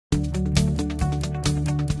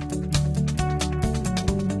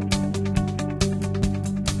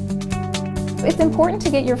It's important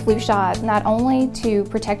to get your flu shot not only to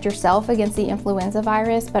protect yourself against the influenza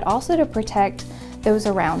virus, but also to protect those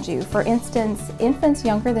around you. For instance, infants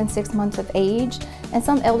younger than 6 months of age and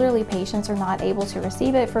some elderly patients are not able to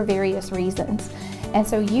receive it for various reasons. And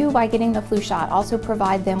so you, by getting the flu shot, also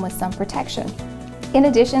provide them with some protection. In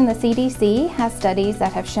addition, the CDC has studies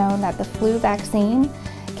that have shown that the flu vaccine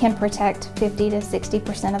can protect 50 to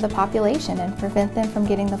 60% of the population and prevent them from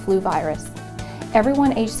getting the flu virus.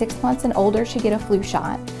 Everyone aged 6 months and older should get a flu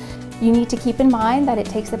shot. You need to keep in mind that it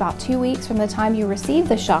takes about 2 weeks from the time you receive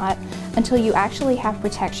the shot until you actually have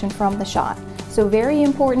protection from the shot. So very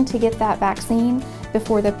important to get that vaccine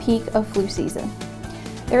before the peak of flu season.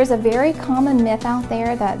 There is a very common myth out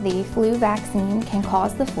there that the flu vaccine can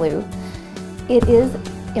cause the flu. It is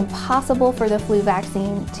impossible for the flu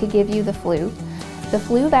vaccine to give you the flu. The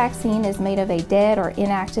flu vaccine is made of a dead or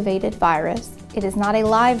inactivated virus. It is not a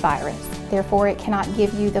live virus, therefore it cannot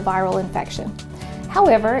give you the viral infection.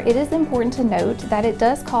 However, it is important to note that it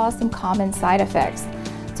does cause some common side effects,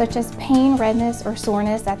 such as pain, redness, or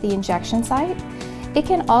soreness at the injection site. It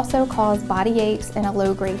can also cause body aches and a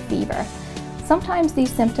low-grade fever. Sometimes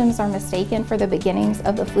these symptoms are mistaken for the beginnings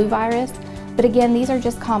of the flu virus, but again, these are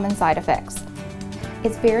just common side effects.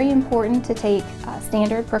 It's very important to take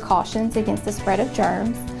standard precautions against the spread of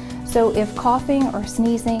germs. So if coughing or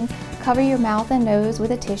sneezing, cover your mouth and nose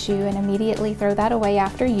with a tissue and immediately throw that away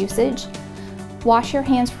after usage. Wash your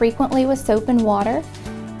hands frequently with soap and water.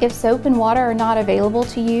 If soap and water are not available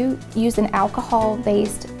to you, use an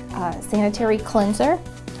alcohol-based sanitary cleanser.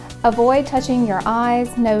 Avoid touching your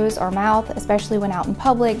eyes, nose, or mouth, especially when out in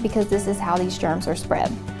public, because this is how these germs are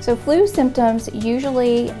spread. So flu symptoms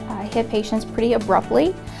usually hit patients pretty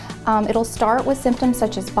abruptly. It'll start with symptoms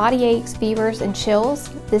such as body aches, fevers, and chills.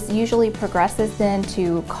 This usually progresses then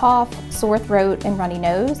to cough, sore throat, and runny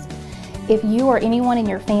nose. If you or anyone in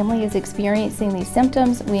your family is experiencing these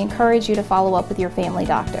symptoms, we encourage you to follow up with your family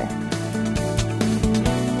doctor.